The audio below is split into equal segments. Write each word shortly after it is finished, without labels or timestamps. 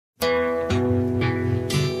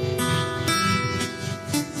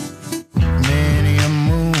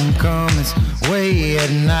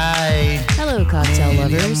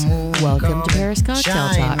listeners. Welcome to Paris Cocktail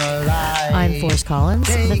Talk. I'm Forrest Collins,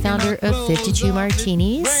 the founder of 52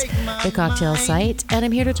 Martinis, the cocktail site, and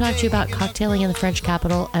I'm here to talk to you about cocktailing in the French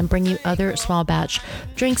capital and bring you other small batch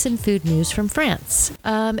drinks and food news from France.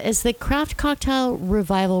 As the craft cocktail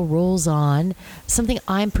revival rolls on, something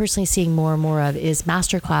I'm personally seeing more and more of is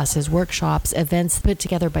masterclasses, workshops, events put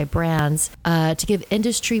together by brands to give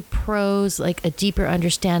industry pros like a deeper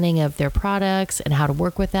understanding of their products and how to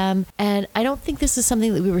work with them. And I don't think this is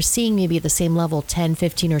something that we were seeing maybe at the same level 10,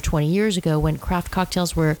 15, or 20 years ago when craft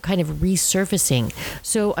cocktails were kind of resurfacing.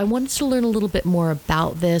 So I wanted to learn a little bit more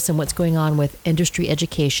about this and what's going on with industry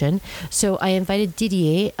education. So I invited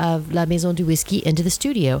Didier of La Maison du Whisky into the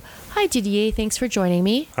studio. Hi, Didier. Thanks for joining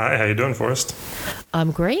me. Hi, how you doing, Forrest?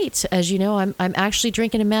 I'm great. As you know, I'm actually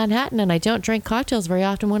drinking in Manhattan, and I don't drink cocktails very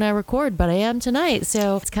often when I record, but I am tonight.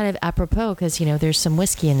 So it's kind of apropos because, you know, there's some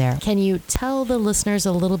whiskey in there. Can you tell the listeners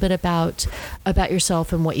a little bit about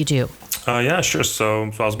yourself and what you do? Yeah, sure.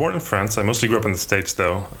 So I was born in France. I mostly grew up in the States,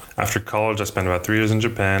 though. After college, I spent about 3 years in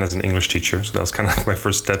Japan as an English teacher. So that was kind of like my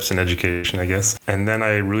first steps in education, I guess. And then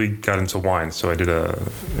I really got into wine. So I did a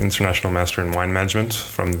international master in wine management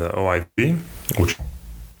from the OIV, which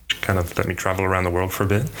kind of let me travel around the world for a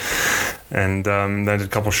bit. And then I did a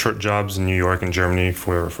couple short jobs in New York and Germany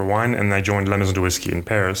for wine. And I joined La Maison du Whisky in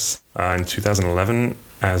Paris in 2011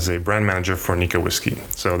 as a brand manager for Nika Whiskey.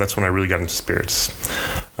 So that's when I really got into spirits.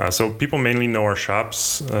 So people mainly know our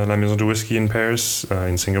shops, La Maison du Whisky in Paris,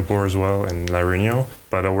 in Singapore as well, and La Réunion.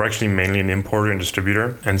 But we're actually mainly an importer and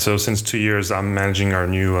distributor. And so since 2 years, I'm managing our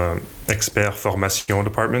new Expert Formation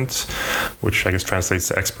department, which I guess translates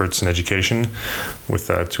to experts in education, with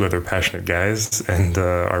 2 other passionate guys. And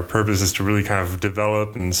our purpose is to really kind of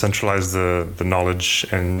develop and centralize the knowledge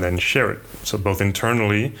and then share it. So both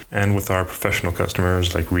internally and with our professional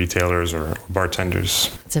customers like retailers or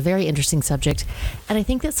bartenders. It's a very interesting subject. And I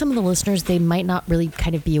think that some of the listeners, they might not really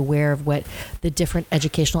kind of be aware of what the different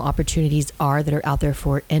educational opportunities are that are out there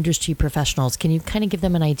for industry professionals. Can you kind of give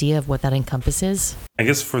them an idea of what that encompasses? I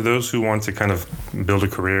guess for those who want to kind of build a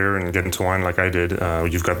career and get into wine like I did,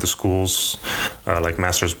 you've got the schools like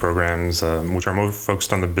master's programs, which are more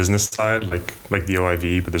focused on the business side, like the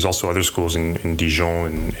OIV, but there's also other schools in Dijon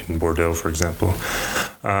and in Bordeaux, for example.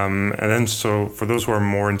 And then so for those who are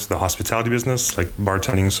more into the hospitality business, like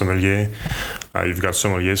bartending, sommelier, you've got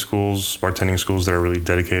sommelier schools, bartending schools that are really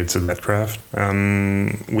dedicated to that craft.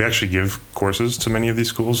 We actually give courses to many of these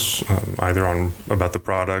schools, either about the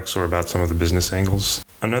products or about some of the business angles.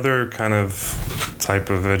 Another kind of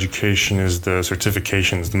type of education is the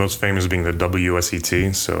certifications, the most famous being the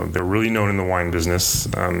WSET. So they're really known in the wine business.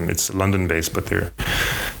 It's London-based, but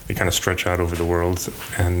they kind of stretch out over the world.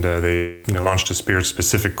 And they launched a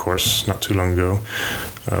spirit-specific course not too long ago,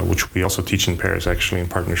 which we also teach in Paris, actually, in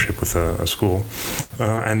partnership with a school.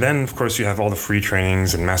 And then, of course, you have all the free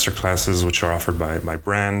trainings and master classes, which are offered by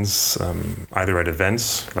brands, either at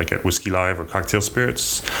events, like at Whiskey Live or Cocktail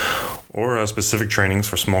Spirits, or specific trainings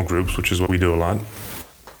for small groups, which is what we do a lot.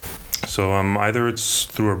 So either it's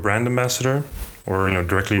through a brand ambassador or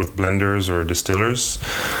directly with blenders or distillers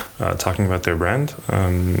talking about their brand.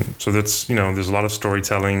 So that's, there's a lot of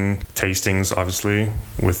storytelling, tastings, obviously,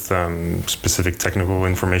 with specific technical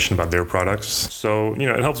information about their products. So,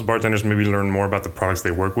 it helps bartenders maybe learn more about the products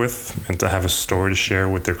they work with and to have a story to share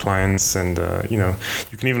with their clients. And,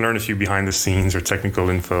 you can even learn a few behind the scenes or technical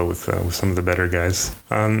info with some of the better guys.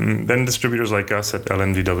 Then distributors like us at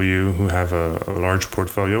LMDW who have a large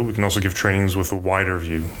portfolio, we can also give trainings with a wider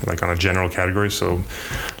view, like on a general category. So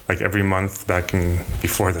like every month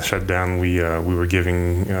before the shutdown, we were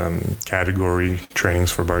giving category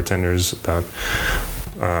trainings for bartenders about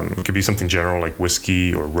it could be something general like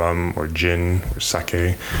whiskey or rum or gin or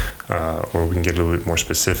sake, or we can get a little bit more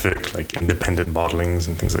specific like independent bottlings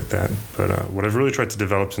and things like that. But what I've really tried to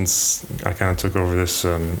develop since I kind of took over this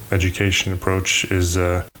education approach is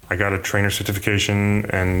I got a trainer certification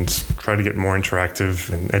and try to get more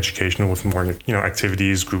interactive and educational with more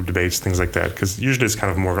activities, group debates, things like that. Because usually it's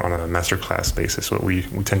kind of more on a masterclass basis, what we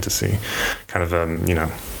tend to see, kind of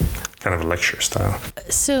kind of a lecture style.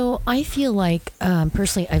 So I feel like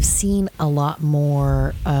personally I've seen a lot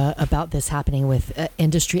more about this happening with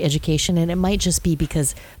industry education, and it might just be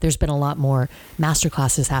because there's been a lot more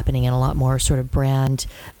masterclasses happening and a lot more sort of brand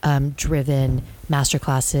driven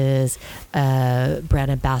masterclasses,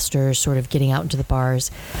 brand ambassadors sort of getting out into the bars.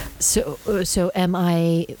 So am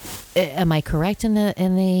I correct in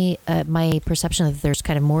the my perception that there's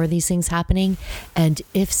kind of more of these things happening? And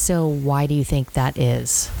if so, why do you think that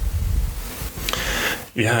is?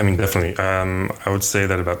 Yeah, I mean, definitely. I would say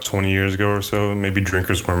that about 20 years ago or so, maybe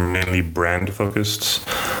drinkers were mainly brand focused.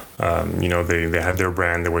 They had their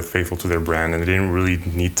brand, they were faithful to their brand, and they didn't really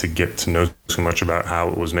need to get to know too much about how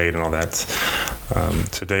it was made and all that.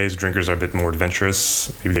 Today's drinkers are a bit more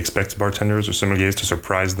adventurous. Maybe they expect bartenders or sommeliers to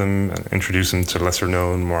surprise them and introduce them to lesser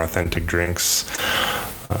known, more authentic drinks.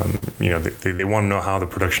 They want to know how the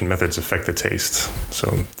production methods affect the taste. So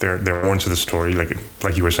they're more into the story, like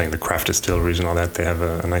you were saying, the craft distilleries and all that. They have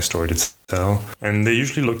a nice story to tell, and they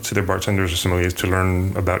usually look to their bartenders or sommeliers to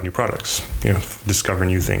learn about new products, discover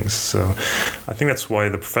new things. So I think that's why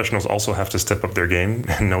the professionals also have to step up their game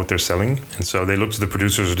and know what they're selling. And so they look to the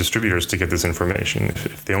producers or distributors to get this information.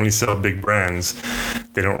 If they only sell big brands,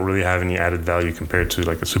 they don't really have any added value compared to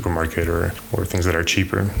like a supermarket or things that are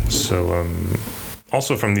cheaper. So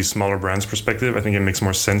also, from these smaller brands' perspective, I think it makes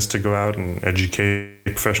more sense to go out and educate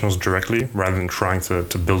professionals directly rather than trying to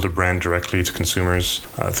build a brand directly to consumers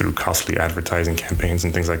through costly advertising campaigns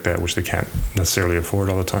and things like that, which they can't necessarily afford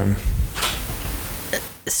all the time.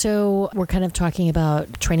 So we're kind of talking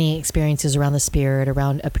about training experiences around the spirit,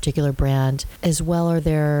 around a particular brand, as well. Are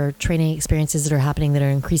there training experiences that are happening that are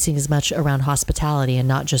increasing as much around hospitality and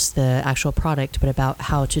not just the actual product, but about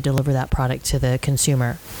how to deliver that product to the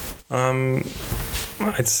consumer?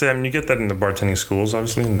 I'd say, you get that in the bartending schools,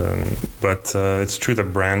 obviously, but it's true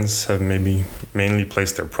that brands have maybe mainly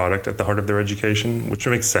placed their product at the heart of their education, which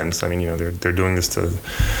makes sense. They're doing this to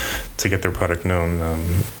get their product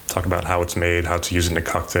known, talk about how it's made, how to use it in a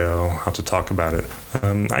cocktail, how to talk about it.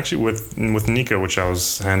 Actually, with Nika, which I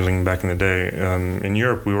was handling back in the day, in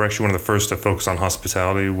Europe, we were actually one of the first to focus on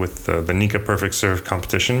hospitality with the Nika Perfect Serve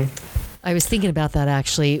competition. I was thinking about that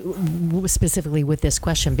actually, specifically with this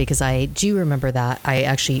question, because I do remember that I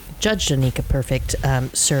actually judged a Nika Perfect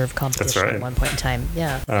Serve competition at one point in time.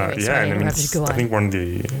 Yeah. Anyway, I think we're on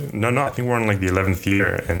the 11th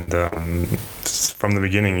year, and from the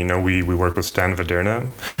beginning, we worked with Stan Vaderna,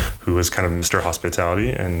 who was kind of Mr.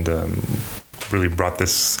 Hospitality, and really brought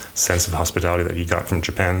this sense of hospitality that he got from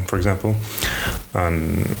Japan, for example.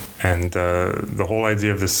 The whole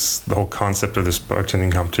idea of the whole concept of this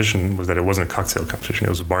bartending competition was that it wasn't a cocktail competition, it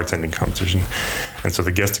was a bartending competition. And so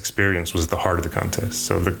the guest experience was at the heart of the contest.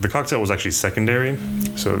 So the cocktail was actually secondary.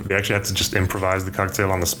 So they actually had to just improvise the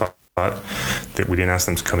cocktail on the spot. That we didn't ask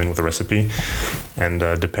them to come in with a recipe. And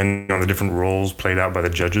depending on the different roles played out by the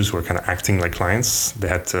judges who were kind of acting like clients, they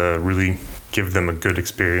had to really give them a good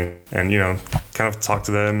experience and, kind of talk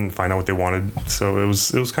to them and find out what they wanted. So it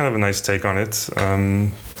was kind of a nice take on it.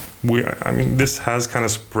 This has kind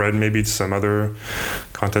of spread maybe to some other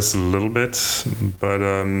contests a little bit, but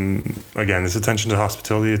again, this attention to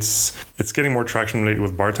hospitality, it's getting more traction lately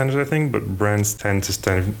with bartenders, I think, but brands tend to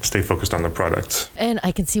stay focused on the product. And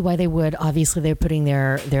I can see why they would. Obviously, they're putting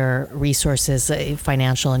their resources,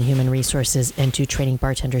 financial and human resources, into training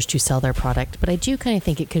bartenders to sell their product. But I do kind of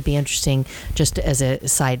think it could be interesting, just as a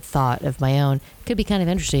side thought of my own, could be kind of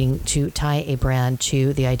interesting to tie a brand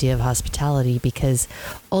to the idea of hospitality, because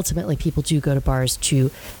ultimately people do go to bars to,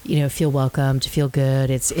 feel welcome, to feel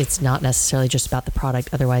good. It's not necessarily just about the product.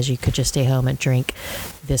 Otherwise, you could just stay home and drink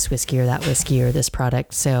this whiskey or that whiskey or this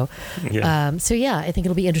product. So, I think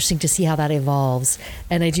it'll be interesting to see how that evolves.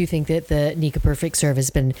 And I do think that the Nika Perfect Serve has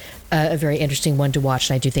been a very interesting one to watch.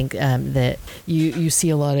 And I do think that you see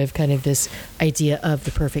a lot of kind of this idea of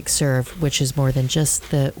the perfect serve, which is more than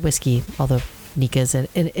just the whiskey, although Nika is an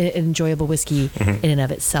enjoyable whiskey in and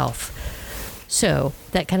of itself. So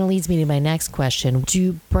that kind of leads me to my next question.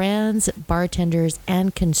 Do brands, bartenders,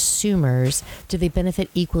 and consumers, do they benefit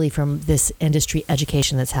equally from this industry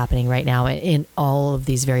education that's happening right now in all of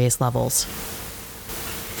these various levels?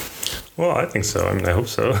 Well, I think so. I hope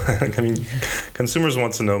so. Consumers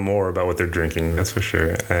want to know more about what they're drinking, that's for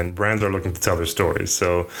sure. And brands are looking to tell their stories.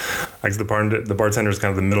 So I guess the bartender is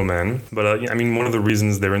kind of the middleman. But one of the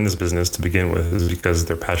reasons they're in this business to begin with is because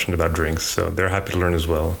they're passionate about drinks. So they're happy to learn as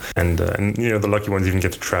well. And the lucky ones even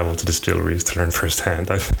get to travel to distilleries to learn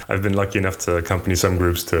firsthand. I've been lucky enough to accompany some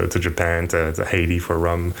groups to Japan, to Haiti for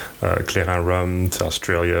rum, Clairin rum, to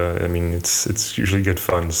Australia. It's usually good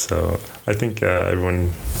fun. So I think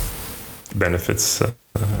everyone benefits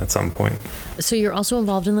at some point. So you're also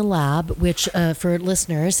involved in the lab, which for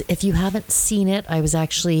listeners, if you haven't seen it, I was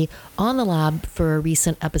actually on the lab for a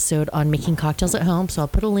recent episode on making cocktails at home. So I'll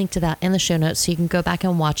put a link to that in the show notes so you can go back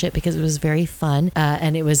and watch it, because it was very fun.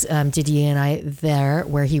 And it was Didier and I there,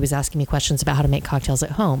 where he was asking me questions about how to make cocktails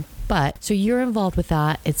at home. But so you're involved with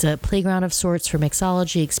that. It's a playground of sorts for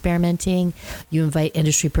mixology, experimenting. You invite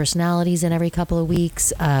industry personalities in every couple of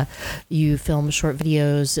weeks. You film short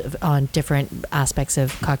videos on different aspects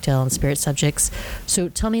of cocktail and spirit subjects. So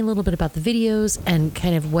tell me a little bit about the videos and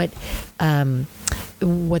kind of what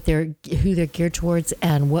who they're geared towards,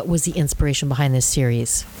 and what was the inspiration behind this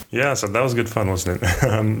series? Yeah, so that was good fun, wasn't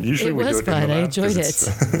it? Usually it we was do it fun. in the lab. I enjoyed it.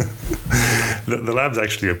 The lab's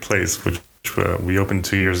actually a place which we opened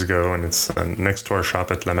 2 years ago, and it's next to our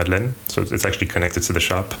shop at La Madeleine. So it's actually connected to the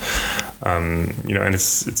shop. And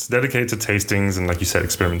it's dedicated to tastings and, like you said,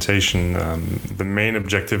 experimentation. The main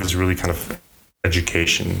objective is really kind of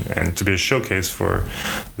education and to be a showcase for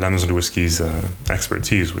La Maison du Whisky's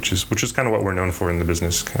expertise, which is kind of what we're known for in the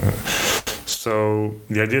business. So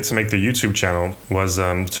the idea to make the YouTube channel was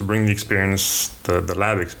to bring the experience, the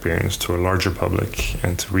lab experience, to a larger public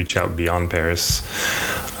and to reach out beyond Paris.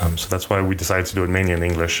 So that's why we decided to do it mainly in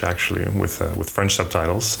English, actually, with French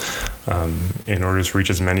subtitles, in order to reach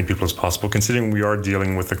as many people as possible, considering we are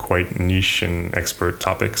dealing with a quite niche and expert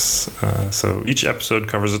topics. So each episode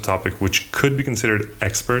covers a topic which could be considered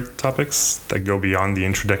expert topics that go beyond the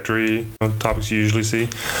introductory topics you usually see.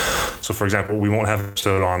 So, for example, we won't have an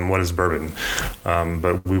episode on what is bourbon,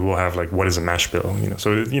 but we will have what is a mash bill.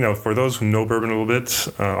 So for those who know bourbon a little bit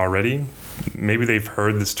already, maybe they've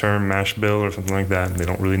heard this term mash bill or something like that, and they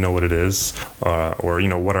don't really know what it is, or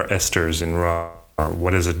what are esters in raw.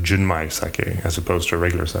 What is a junmai sake as opposed to a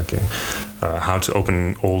regular sake? How to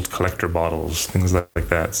open old collector bottles, things like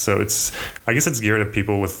that. So I guess it's geared at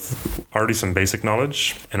people with already some basic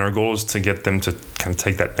knowledge, and our goal is to get them to kind of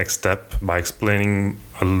take that next step by explaining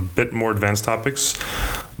a bit more advanced topics,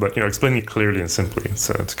 but explaining it clearly and simply.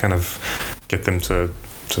 So to kind of get them to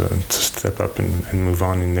step up and move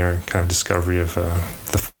on in their kind of discovery of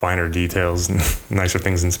the finer details and nicer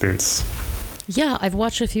things in spirits. Yeah, I've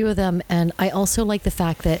watched a few of them, and I also like the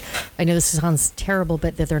fact that, I know this sounds terrible,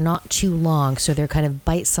 but that they're not too long, so they're kind of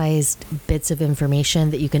bite-sized bits of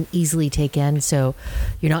information that you can easily take in, so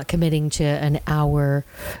you're not committing to an hour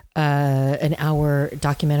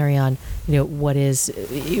documentary on, what is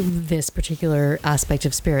this particular aspect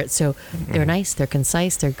of spirit. So they're nice, they're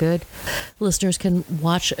concise, they're good. Listeners can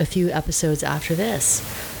watch a few episodes after this.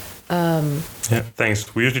 Yeah,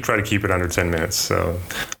 thanks. We usually try to keep it under 10 minutes. So,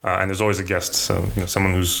 and there's always a guest. So,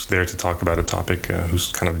 someone who's there to talk about a topic, who's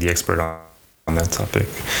kind of the expert on that topic.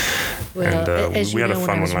 Well, and we had a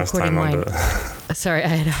fun one last time on the... Sorry, I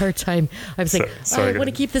had a hard time. I was I want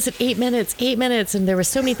to keep this at 8 minutes, and there were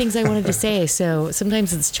so many things I wanted to say. So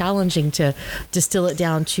sometimes it's challenging to distill it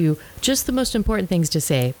down to just the most important things to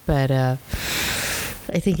say. But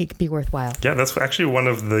I think it could be worthwhile. Yeah, that's actually one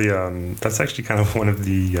of the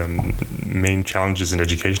main challenges in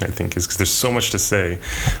education, I think, is because there's so much to say.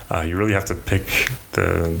 You really have to pick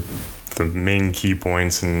the main key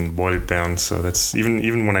points and boil it down. So that's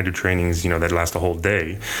even when I do trainings, that last a whole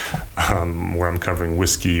day, where I'm covering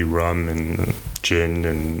whiskey, rum, and gin,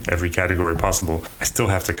 and every category possible. I still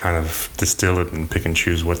have to kind of distill it and pick and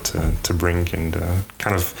choose what to bring and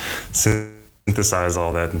kind of synthesize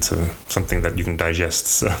all that into something that you can digest.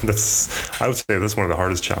 So I would say that's one of the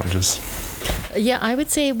hardest challenges. Yeah, I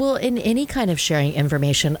would say, well, in any kind of sharing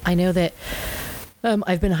information, I know that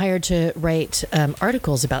I've been hired to write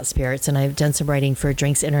articles about spirits, and I've done some writing for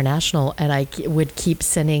Drinks International, and I would keep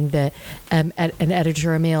sending an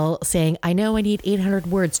editor a mail saying, I know I need 800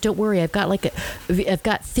 words. Don't worry, I've got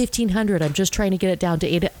 1,500. I'm just trying to get it down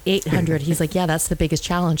to 800. He's like, yeah, that's the biggest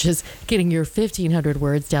challenge, is getting your 1,500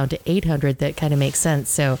 words down to 800. That kind of makes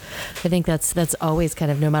sense. So I think that's always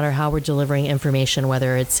kind of, no matter how we're delivering information,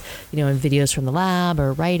 whether it's, in videos from the lab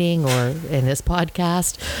or writing or in this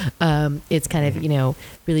podcast, it's kind of,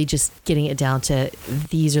 really just getting it down to,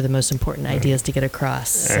 these are the most important ideas to get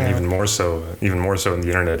across. And even more so in the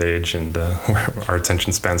internet age, and our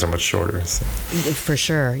attention spans are much shorter. So. For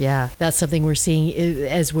sure, yeah. That's something we're seeing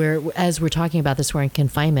as we're talking about this. We're in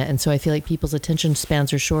confinement, and so I feel like people's attention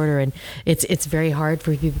spans are shorter, and it's very hard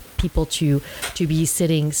for people to be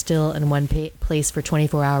sitting still in one place for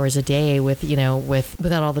 24 hours a day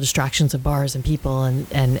without all the distractions of bars and people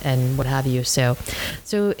and what have you. So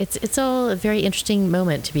it's all a very interesting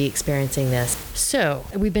moment to be experiencing this. So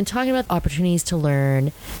we've been talking about opportunities to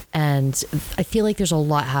learn, and I feel like there's a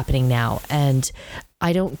lot happening now, and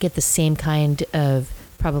I don't get the same kind of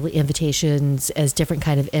probably invitations as different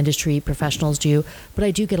kind of industry professionals do, but I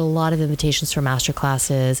do get a lot of invitations for master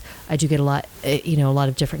classes. I do get a lot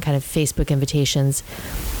of different kind of Facebook invitations.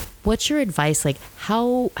 What's your advice?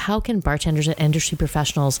 How can bartenders and industry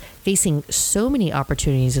professionals facing so many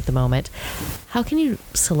opportunities at the moment, how can you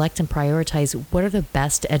select and prioritize what are the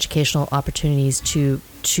best educational opportunities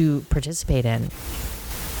to participate in?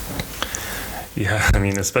 Yeah,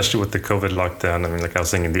 especially with the COVID lockdown, like I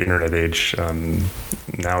was saying, in the internet age,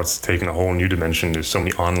 now it's taken a whole new dimension. There's so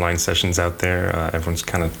many online sessions out there. Everyone's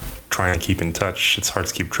kind of trying to keep in touch. It's hard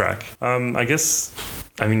to keep track. I guess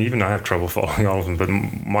I mean, even I have trouble following all of them, but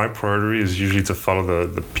my priority is usually to follow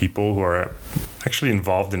the people who are actually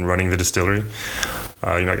involved in running the distillery.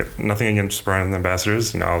 I got nothing against brand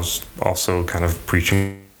ambassadors. I was also kind of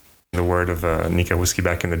preaching the word of Nika whiskey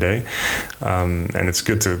back in the day, and it's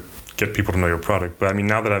good to get people to know your product. But I mean,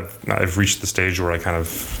 now that I've reached the stage where I kind of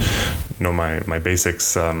know my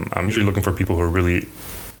basics, I'm usually looking for people who are really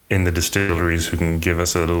in the distilleries who can give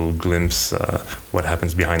us a little glimpse what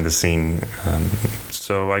happens behind the scene.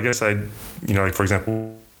 So I guess like for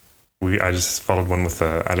example, I just followed one with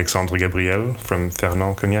Alexandre Gabriel from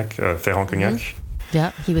Ferrand Cognac.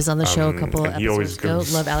 Yeah, he was on the show a couple of episodes ago.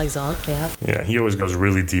 Love Alexandre, yeah. Yeah, he always goes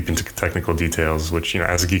really deep into technical details, which,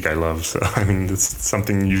 as a geek, I love. So, I mean, it's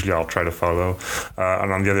something usually I'll try to follow.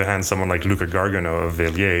 And on the other hand, someone like Luca Gargano of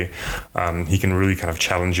Verlier, he can really kind of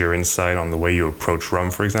challenge your insight on the way you approach rum,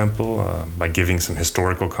 for example, by giving some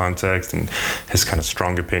historical context and his kind of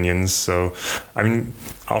strong opinions. So, I mean,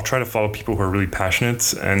 I'll try to follow people who are really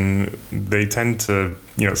passionate, and they tend to,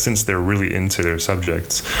 since they're really into their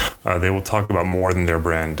subjects, they will talk about more than their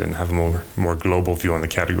brand and have a more global view on the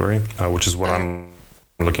category, which is what I'm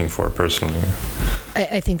looking for personally.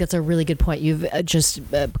 I think that's a really good point. You've just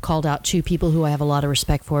called out two people who I have a lot of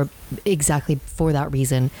respect for exactly for that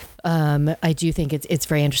reason. I do think it's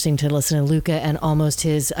very interesting to listen to Luca and almost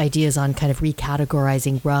his ideas on kind of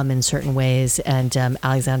recategorizing rum in certain ways. And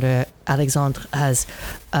Alexandre has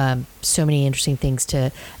so many interesting things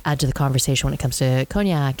to add to the conversation when it comes to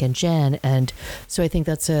cognac and gin. And so I think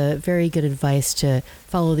that's a very good advice to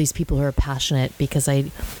follow these people who are passionate, because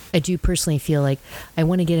I do personally feel like I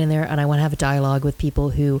want to get in there and I want to have a dialogue with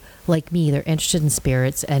people who, like me, they're interested in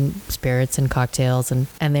spirits and cocktails, and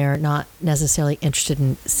they're not necessarily interested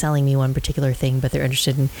in selling me one particular thing, but they're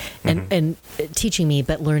interested in and teaching me,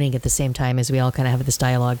 but learning at the same time as we all kind of have this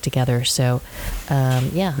dialogue together. So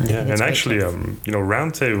and actually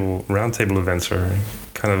roundtable events are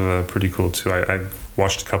kind of pretty cool too. I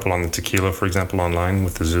watched a couple on the tequila, for example, online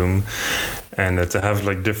with the Zoom, and to have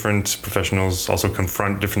like different professionals also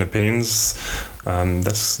confront different opinions,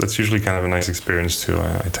 that's usually kind of a nice experience too.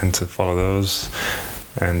 I tend to follow those.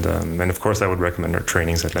 And of course, I would recommend our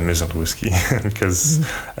trainings at La Maison du Whisky, because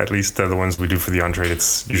at least the ones we do for the entree,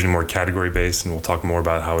 it's usually more category based, and we'll talk more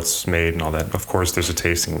about how it's made and all that. Of course, there's a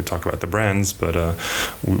tasting. We talk about the brands, but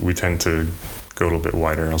we tend to go a little bit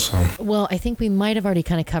wider also. Well, I think we might have already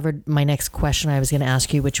kind of covered my next question I was going to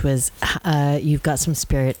ask you, which was you've got some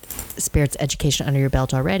spirits education under your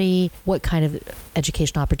belt already. What kind of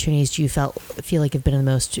education opportunities do you feel like have been the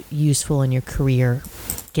most useful in your career,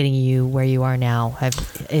 getting you where you are now?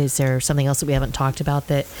 Is there something else that we haven't talked about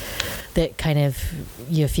that kind of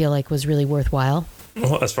you feel like was really worthwhile?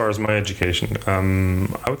 Well, as far as my education,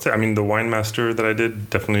 I would say, the wine master that I did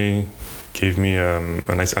definitely gave me a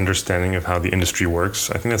nice understanding of how the industry works.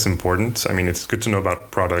 I think that's important. It's good to know about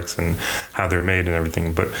products and how they're made and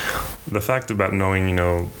everything, but the fact about knowing,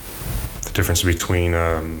 the difference between,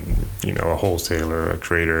 a wholesaler, a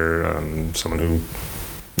trader, someone who,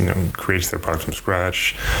 creates their product from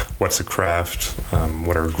scratch, what's a craft,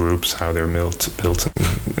 what are groups, how they're built.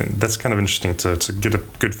 And that's kind of interesting to get a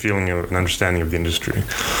good feeling of an understanding of the industry.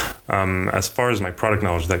 As far as my product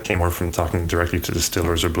knowledge, that came more from talking directly to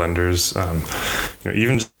distillers or blenders.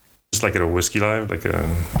 Even just like at a whiskey live, like a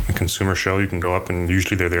consumer show, you can go up and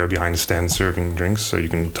usually they're there behind a stand serving drinks, so you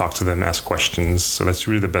can talk to them, ask questions. So that's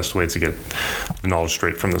really the best way to get the knowledge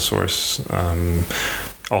straight from the source.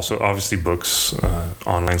 Also, obviously, books,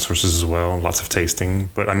 online sources as well, lots of tasting.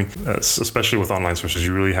 But especially with online sources,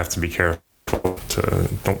 you really have to be careful.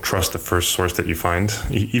 Don't trust the first source that you find.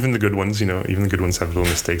 Even the good ones, even the good ones have little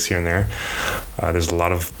mistakes here and there. There's a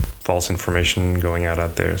lot of false information going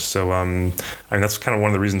out there. So, that's kind of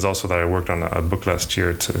one of the reasons also that I worked on a book last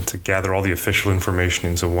year to gather all the official information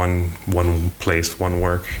into one place, one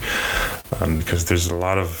work, because there's a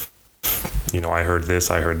lot of, I heard this,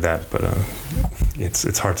 I heard that, but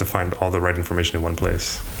it's hard to find all the right information in one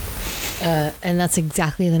place. And that's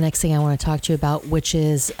exactly the next thing I want to talk to you about, which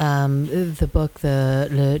is the book,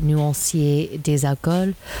 Le Nuancier des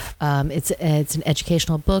Alcools. It's an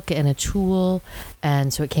educational book and a tool,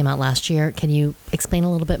 and so it came out last year. Can you explain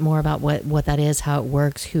a little bit more about what that is, how it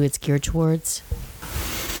works, who it's geared towards?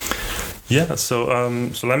 Yeah, so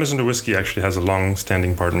La Maison du Whisky actually has a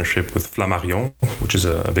long-standing partnership with Flammarion, which is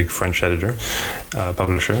a big French editor,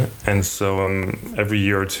 publisher. And so every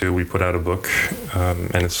year or two we put out a book,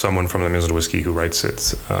 and it's someone from La Maison du Whisky who writes it.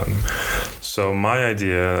 So my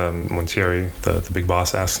idea, when Thierry, the big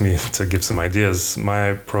boss, asked me to give some ideas, my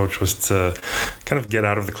approach was to kind of get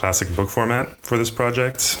out of the classic book format for this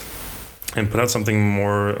project and put out something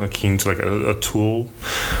more akin to like a tool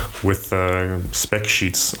with spec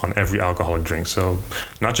sheets on every alcoholic drink. So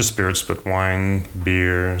not just spirits, but wine,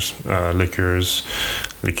 beers, liquors,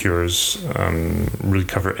 really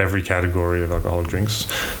cover every category of alcoholic drinks.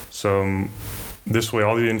 So this way,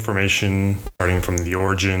 all the information, starting from the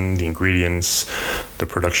origin, the ingredients, the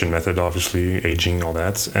production method, obviously, aging, all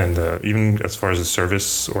that, and even as far as the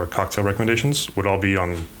service or cocktail recommendations, would all be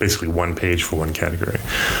on basically one page for one category.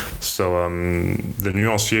 So the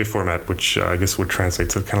nuancier format, which I guess would translate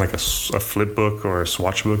to kind of like a flip book or a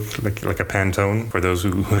swatch book, like a Pantone, for those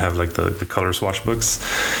who have like the color swatch books.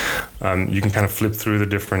 You can kind of flip through the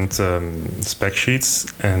different spec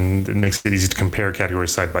sheets, and it makes it easy to compare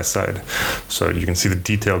categories side by side. So you can see the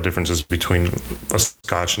detailed differences between a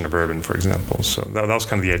Scotch and a bourbon, for example. So that was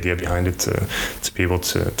kind of the idea behind it, to be able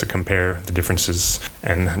to compare the differences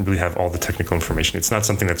and really have all the technical information. It's not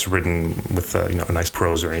something that's written with a nice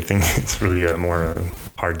prose or anything. It's really more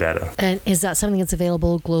hard data. And is that something that's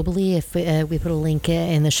available globally? If we put a link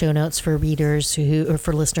in the show notes for readers or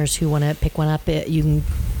for listeners who want to pick one up, you can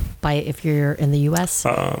buy it if you're in the U.S.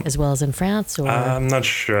 As well as in France? Or I'm not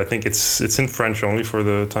sure. I think it's in French only for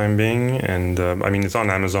the time being, and it's on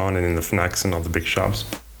Amazon and in the Fnacs and all the big shops,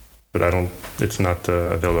 but it's not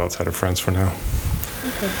available outside of France for now.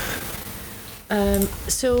 Okay.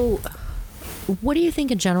 So what do you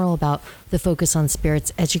think in general about the focus on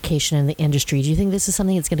spirits education in the industry? Do you think this is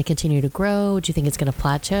something that's going to continue to grow? Do you think it's going to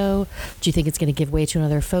plateau? Do you think it's going to give way to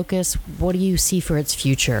another focus? What do you see for its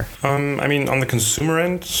future? On the consumer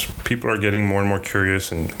end, people are getting more and more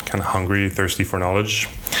curious and kind of hungry, thirsty for knowledge.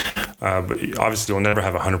 But obviously, we'll never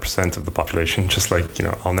have 100% of the population, just like,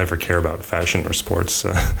 I'll never care about fashion or sports.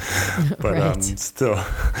 But right. Still,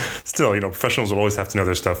 professionals will always have to know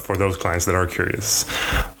their stuff for those clients that are curious.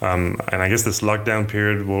 And I guess this lockdown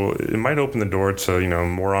period it might open the door to,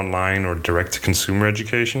 more online or direct-to-consumer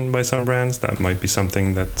education by some brands. That might be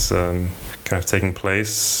something that's kind of taking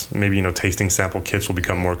place. Maybe, tasting sample kits will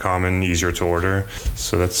become more common, easier to order.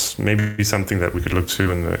 So that's maybe something that we could look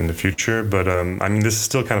to in the future. But, this is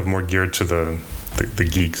still kind of more geared to the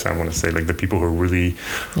geeks, I want to say, like the people who really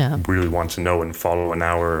want to know and follow an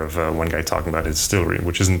hour of one guy talking about his distillery,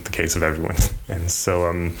 which isn't the case of everyone. And so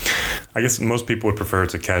I guess most people would prefer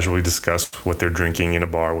to casually discuss what they're drinking in a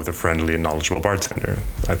bar with a friendly and knowledgeable bartender.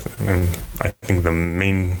 I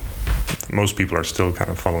think most people are still kind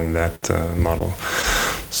of following that model.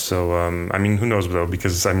 So, who knows though,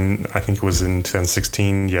 because I think it was in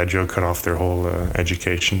 2016, Joe cut off their whole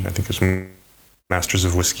education. I think it was Masters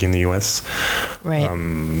of Whisky in the U.S. Right.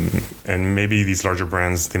 And maybe these larger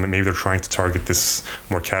brands, they're trying to target this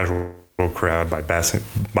more casual crowd by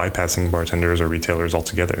bypassing bartenders or retailers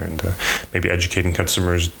altogether, and maybe educating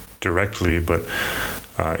consumers directly, but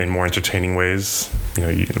in more entertaining ways.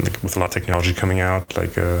 Like with a lot of technology coming out,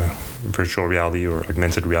 like virtual reality or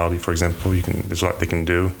augmented reality, for example, there's a lot they can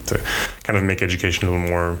do to kind of make education a little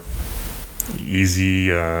more easy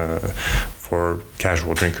for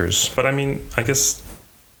casual drinkers. But I guess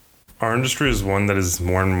our industry is one that is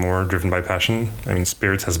more and more driven by passion.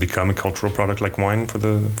 Spirits has become a cultural product like wine for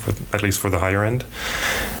at least for the higher end.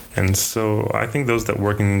 And so I think those that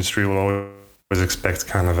work in the industry will always expect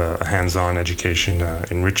kind of a hands-on education,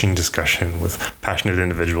 enriching discussion with passionate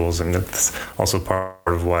individuals. And that's also part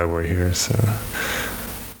of why we're here. So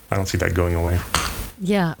I don't see that going away.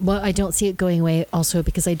 Yeah, well, I don't see it going away also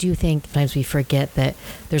because I do think sometimes we forget that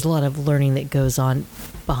there's a lot of learning that goes on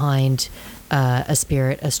behind a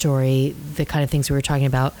spirit, a story, the kind of things we were talking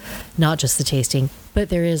about, not just the tasting, but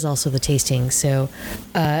there is also the tasting. So,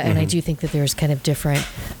 and I do think that there's kind of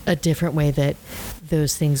a different way that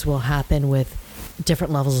those things will happen with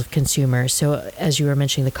different levels of consumers. So as you were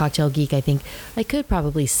mentioning, the cocktail geek, I think I could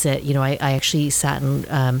probably sit, I actually sat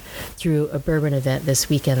through a bourbon event this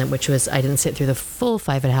weekend, which was, I didn't sit through the full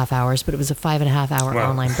 5.5 hours, but it was a 5.5 hour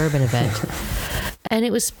online bourbon event. And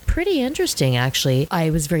it was pretty interesting, actually.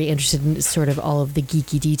 I was very interested in sort of all of the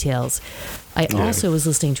geeky details. I also was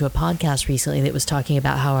listening to a podcast recently that was talking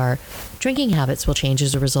about how our drinking habits will change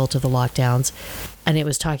as a result of the lockdowns. And it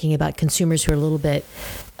was talking about consumers who are a little bit,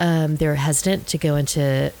 they're hesitant to go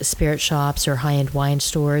into spirit shops or high-end wine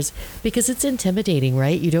stores because it's intimidating,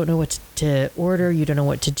 right? You don't know what to order. You don't know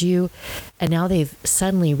what to do. And now they've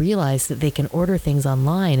suddenly realized that they can order things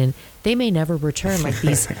online, and they may never return. Like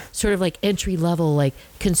these sort of like entry-level like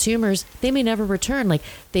consumers, they may never return. Like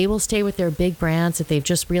they will stay with their big brands that they've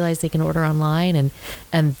just realized they can order online,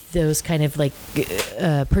 and those kind of like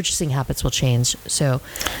purchasing habits will change. So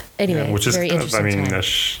anyway, which is very kind interesting time.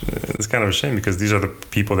 It's kind of a shame because these are the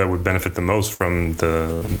people that would benefit the most from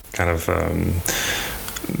the kind of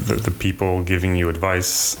the people giving you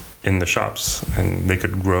advice in the shops, and they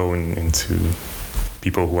could grow into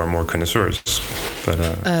people who are more connoisseurs. But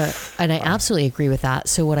and I absolutely agree with that.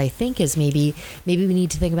 So what I think is maybe we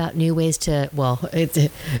need to think about new ways to,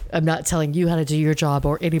 I'm not telling you how to do your job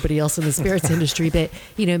or anybody else in the spirits industry, but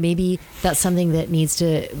maybe that's something that needs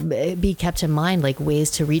to be kept in mind, like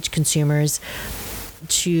ways to reach consumers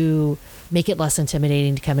to make it less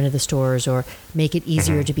intimidating to come into the stores, or make it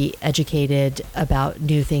easier to be educated about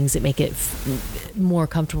new things that make it more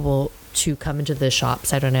comfortable to come into the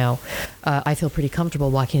shops. I don't know. I feel pretty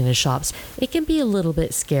comfortable walking into shops. It can be a little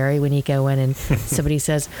bit scary when you go in and somebody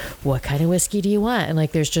says, "What kind of whiskey do you want?" And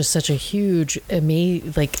like, there's just such a huge,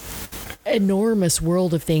 enormous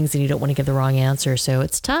world of things, and you don't want to give the wrong answer. So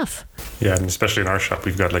it's tough. Yeah, and especially in our shop,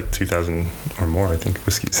 we've got like 2,000 or more, I think,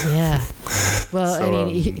 whiskeys. Yeah. Well, so,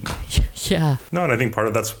 yeah. No, and I think part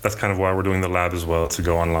of that's kind of why we're doing the lab as well, to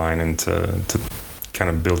go online and to kind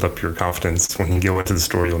of build up your confidence. When you go into the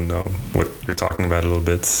store, you'll know what you're talking about a little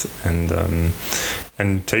bit.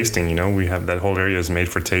 And tasting, we have that whole area is made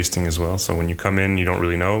for tasting as well. So when you come in, you don't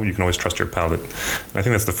really know, you can always trust your palate. And I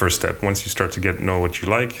think that's the first step. Once you start to know what you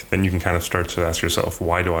like, then you can kind of start to ask yourself,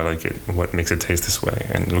 why do I like it? What makes it taste this way?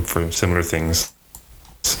 And look for similar things.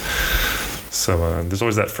 So there's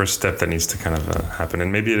always that first step that needs to kind of happen.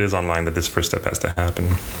 And maybe it is online that this first step has to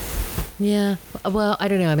happen. Yeah. Well, I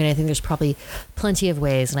don't know. I mean, I think there's probably plenty of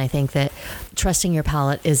ways. And I think that trusting your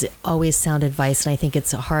palate is always sound advice. And I think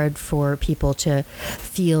it's hard for people to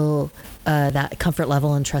feel that comfort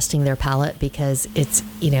level in trusting their palate, because it's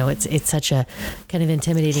such a kind of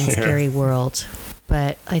intimidating, scary world.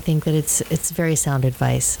 But I think that it's very sound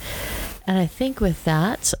advice. And I think with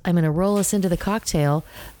that, I'm going to roll us into the cocktail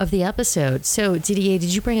of the episode. So, Didier,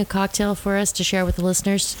 did you bring a cocktail for us to share with the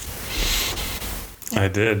listeners? I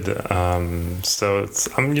did. So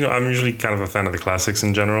I'm usually kind of a fan of the classics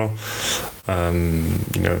in general.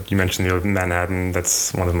 You mentioned the Manhattan.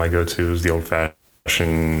 That's one of my go-tos. The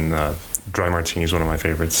old-fashioned dry martini is one of my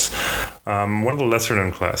favorites. One of the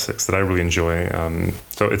lesser-known classics that I really enjoy.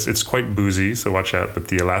 So it's quite boozy, so watch out. But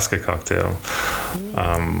the Alaska cocktail,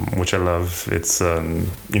 which I love. It's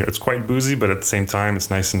it's quite boozy, but at the same time, it's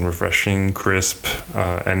nice and refreshing, crisp,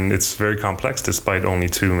 and it's very complex despite only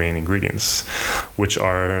two main ingredients, which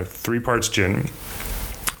are 3 parts gin,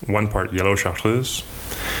 1 part yellow chartreuse,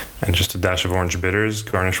 and just a dash of orange bitters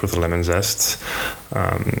garnished with a lemon zest.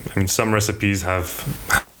 Some recipes have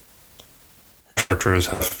chartreuse,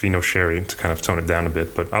 have sherry to kind of tone it down a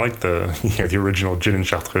bit, but I like the original gin and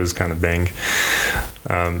chartreuse kind of bang.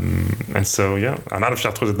 And so I'm out of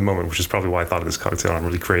chartreuse at the moment, which is probably why I thought of this cocktail. I'm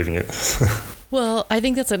really craving it. Well, I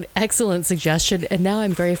think that's an excellent suggestion, and now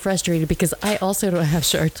I'm very frustrated because I also don't have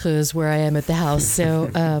chartreuse where I am at the house. So,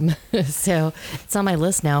 so it's on my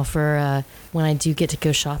list now for when I do get to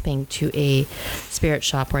go shopping to a spirit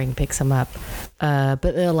shop where I can pick some up. But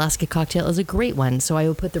the Alaska cocktail is a great one, so I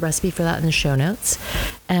will put the recipe for that in the show notes.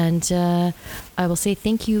 And I will say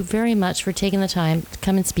thank you very much for taking the time to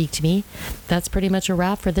come and speak to me. That's pretty much a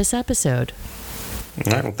wrap for this episode.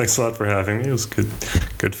 All right, well, thanks a lot for having me. It was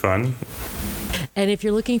good fun. And if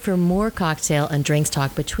you're looking for more cocktail and drinks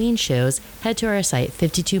talk between shows, head to our site,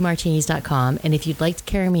 52martinis.com. And if you'd like to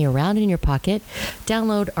carry me around in your pocket,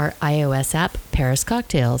 download our iOS app, Paris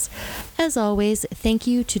Cocktails. As always, thank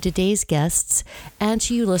you to today's guests and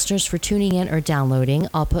to you listeners for tuning in or downloading.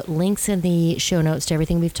 I'll put links in the show notes to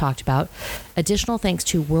everything we've talked about. Additional thanks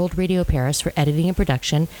to World Radio Paris for editing and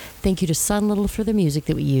production. Thank you to Sun Little for the music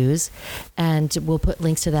that we use. And we'll put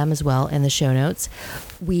links to them as well in the show notes.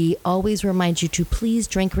 We always remind you to please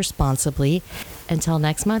drink responsibly. Until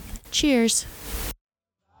next month, cheers.